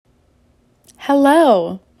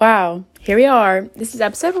Hello. Wow. Here we are. This is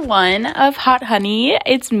episode 1 of Hot Honey.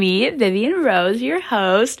 It's me, Vivian Rose, your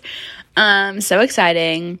host. So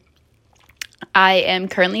exciting. I am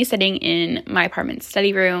currently sitting in my apartment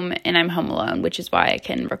study room and I'm home alone, which is why I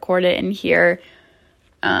can record it in here.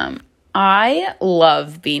 I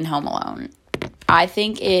love being home alone. I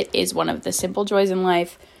think it is one of the simple joys in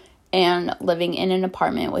life, and living in an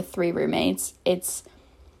apartment with 3 roommates, it's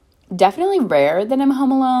definitely rare that I'm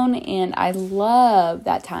home alone, and I love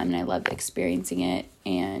that time and I love experiencing it,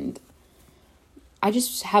 and I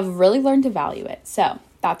just have really learned to value it. So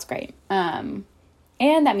that's great. And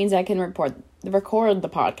that means I can record the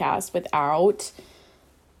podcast without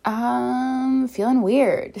feeling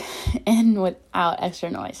weird and without extra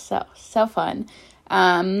noise. So fun.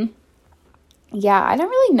 Yeah, I don't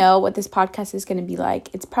really know what this podcast is going to be like.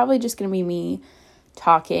 It's probably just going to be me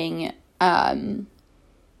talking.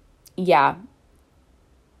 Yeah,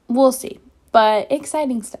 we'll see, but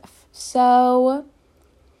exciting stuff. So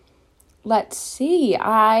let's see.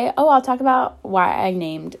 I'll talk about why I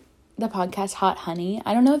named the podcast Hot Honey.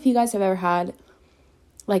 I don't know if you guys have ever had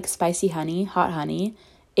like spicy honey, hot honey.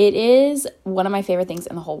 It is one of my favorite things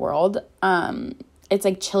in the whole world. It's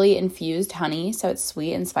like chili infused honey, so it's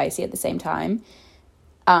sweet and spicy at the same time.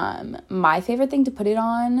 My favorite thing to put it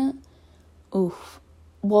on,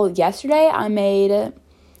 well, yesterday I made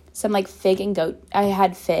some like fig and goat. I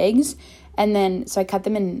had figs, and then so I cut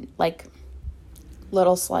them in like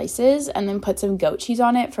little slices and then put some goat cheese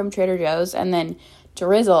on it from Trader Joe's and then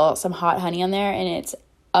drizzle some hot honey on there, and it's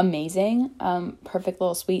amazing. Perfect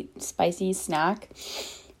little sweet spicy snack.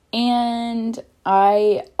 And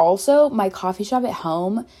my coffee shop at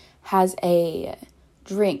home has a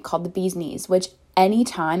drink called the Bee's Knees, which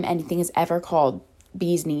anytime anything is ever called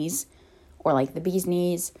Bee's Knees or like the Bee's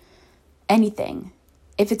Knees, anything,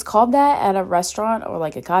 if it's called that at a restaurant or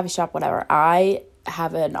like a coffee shop, whatever, I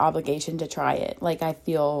have an obligation to try it. Like I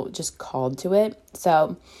feel just called to it.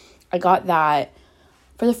 So I got that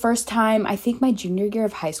for the first time, I think my junior year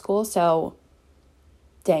of high school. So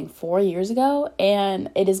 4 years ago,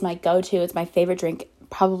 and it is my go-to. It's my favorite drink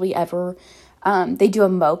probably ever. They do a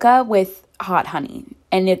mocha with hot honey,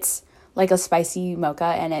 and it's like a spicy mocha,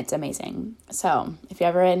 and it's amazing. So if you're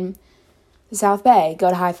ever in the South Bay, go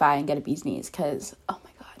to Hi-Fi and get a Bee's Knees, because oh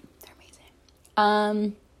my god, they're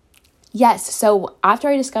amazing. Yes, so after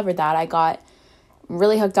I discovered that, I got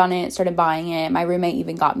really hooked on it, started buying it. My roommate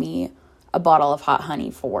even got me a bottle of hot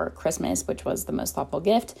honey for Christmas, which was the most thoughtful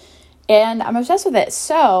gift. And I'm obsessed with it.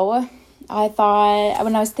 So I thought,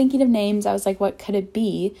 when I was thinking of names, I was like, what could it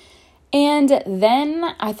be? And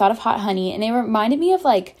then I thought of hot honey, and it reminded me of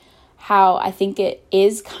like how I think it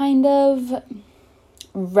is kind of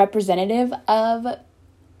representative of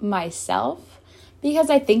myself, because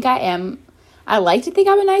I think I like to think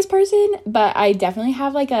I'm a nice person, but I definitely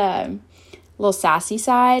have like a little sassy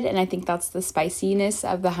side, and I think that's the spiciness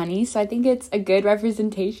of the honey. So I think it's a good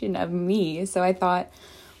representation of me. So I thought,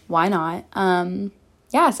 why not?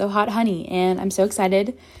 So hot honey, and I'm so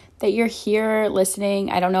excited that you're here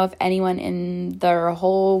listening. I don't know if anyone in the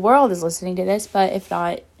whole world is listening to this, but if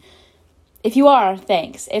not, if you are,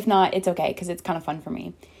 thanks. If not, it's okay, because it's kind of fun for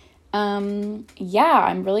me. I'm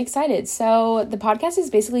really excited. So the podcast is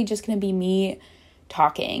basically just going to be me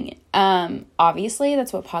talking. Obviously,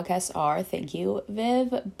 that's what podcasts are. Thank you,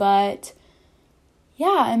 Viv. But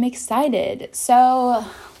yeah, I'm excited. So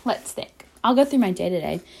let's think. I'll go through my day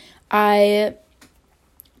today. I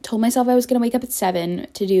told myself I was going to wake up at 7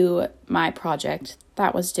 to do my project.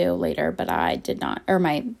 That was due later, but I did not. Or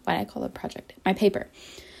what do I call the project? My paper.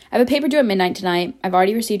 I have a paper due at midnight tonight. I've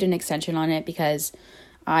already received an extension on it because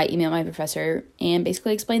I emailed my professor and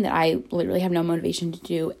basically explained that I literally have no motivation to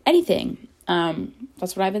do anything.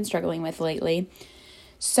 That's what I've been struggling with lately.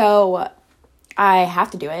 So I have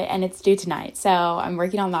to do it, and it's due tonight. So I'm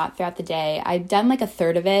working on that throughout the day. I've done like a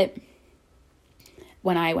third of it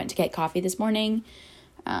when I went to get coffee this morning.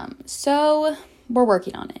 So we're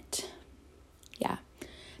working on it. Yeah.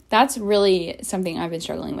 That's really something I've been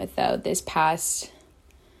struggling with, though, this past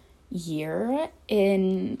year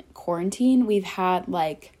in quarantine. We've had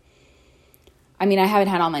I haven't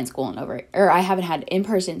had online school I haven't had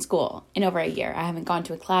in-person school in over a year. I haven't gone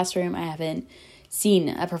to a classroom. I haven't seen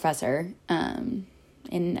a professor in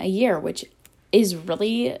a year, which is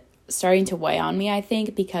really starting to weigh on me, I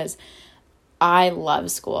think, because I love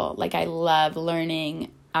school. Like, I love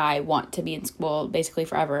learning. I want to be in school basically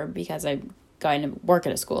forever because I'm going to work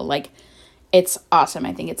at a school. Like, it's awesome.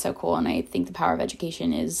 I think it's so cool, and I think the power of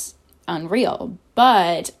education is unreal.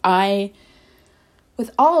 But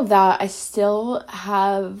with all of that, I still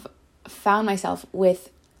have found myself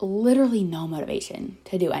with literally no motivation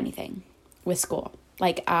to do anything. with school.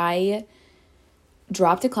 Like, I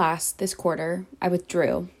dropped a class this quarter. I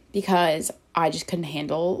withdrew because I just couldn't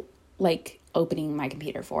handle, like, opening my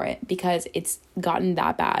computer for it, because it's gotten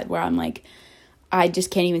that bad where I'm like, I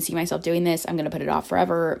just can't even see myself doing this. I'm going to put it off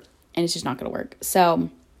forever, and it's just not going to work. So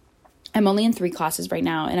I'm only in 3 classes right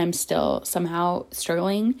now, and I'm still somehow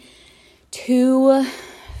struggling to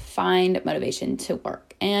find motivation to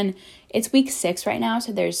work. And it's week 6 right now,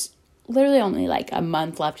 so there's literally only like a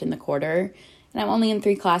month left in the quarter, and I'm only in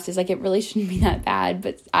 3 classes. Like, it really shouldn't be that bad,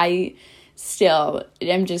 but I still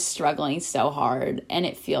am just struggling so hard, and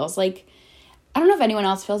it feels like, I don't know if anyone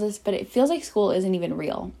else feels this, but it feels like school isn't even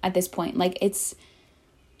real at this point. Like, it's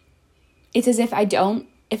as if if I don't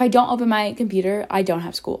open my computer, I don't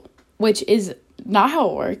have school, which is not how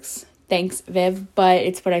it works. Thanks, Viv, but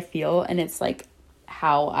it's what I feel, and it's like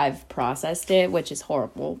how I've processed it, which is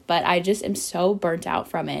horrible. But I just am so burnt out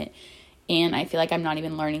from it, and I feel like I'm not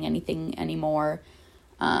even learning anything anymore,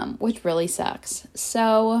 which really sucks.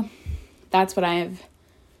 So that's what I've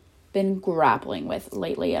been grappling with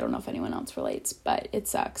lately. I don't know if anyone else relates, but it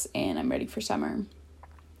sucks, and I'm ready for summer.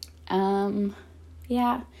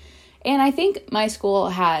 Yeah. And I think my school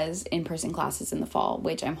has in-person classes in the fall,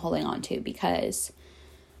 which I'm holding on to because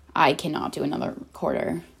I cannot do another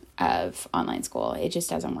quarter of online school. It just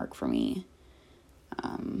doesn't work for me.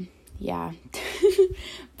 Yeah.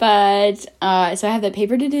 But, so I have that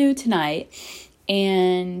paper to do tonight,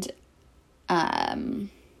 and,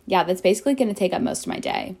 yeah, that's basically going to take up most of my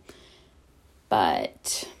day.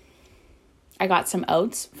 But I got some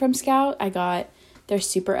oats from Scout. I got their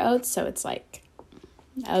super oats, so it's like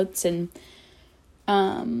oats and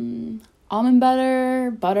almond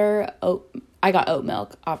butter, oat. I got oat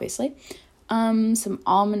milk, obviously. Some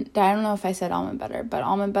almond, I don't know if I said almond butter, but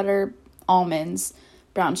almond butter, almonds,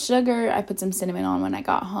 brown sugar. I put some cinnamon on when I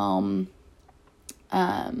got home.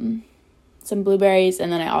 Some blueberries,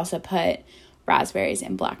 and then I also put raspberries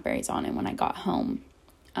and blackberries on it when I got home.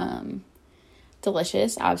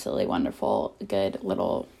 Delicious, absolutely wonderful, good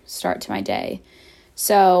little start to my day.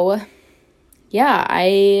 So,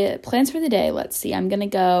 yeah, plans for the day, let's see, I'm gonna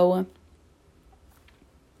go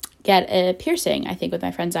get a piercing, I think, with my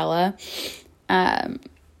friend Zella.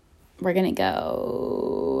 We're gonna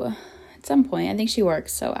go at some point. I think she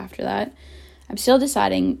works, so after that, I'm still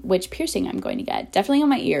deciding which piercing I'm going to get. Definitely on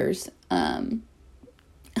my ears.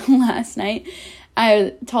 Last night,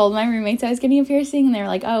 I told my roommates I was getting a piercing, and they were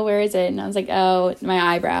like, oh, where is it? And I was like, oh, it's my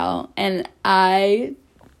eyebrow. And I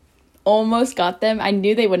almost got them. I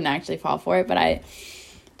knew they wouldn't actually fall for it, but I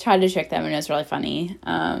tried to trick them, and it was really funny.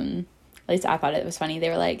 At least I thought it was funny. They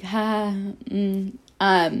were like,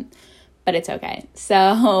 but it's okay.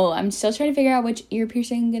 So I'm still trying to figure out which ear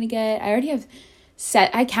piercing I'm going to get. I already have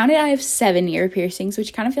I have 7 ear piercings,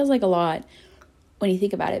 which kind of feels like a lot when you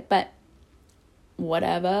think about it, but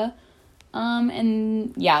whatever.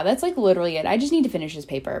 And yeah, that's like literally it. I just need to finish this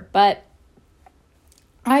paper, but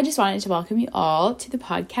I just wanted to welcome you all to the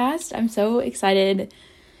podcast. I'm so excited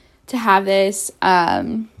to have this.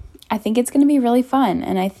 I think it's going to be really fun,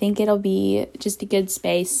 and I think it'll be just a good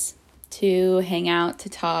space to hang out, to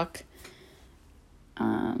talk.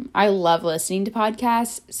 I love listening to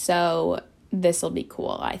podcasts, so this will be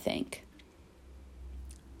cool, I think.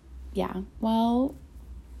 Yeah, well,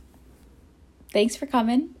 thanks for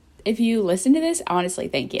coming. If you listen to this, honestly,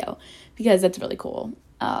 thank you, because that's really cool.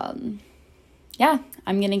 Yeah,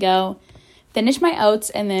 I'm going to go finish my oats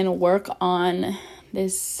and then work on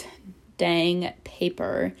this dang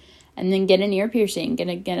paper, and then get an ear piercing.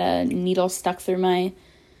 Gonna get a needle stuck through my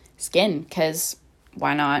skin, because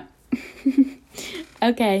why not?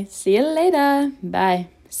 Okay, see you later. Bye.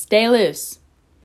 Stay loose.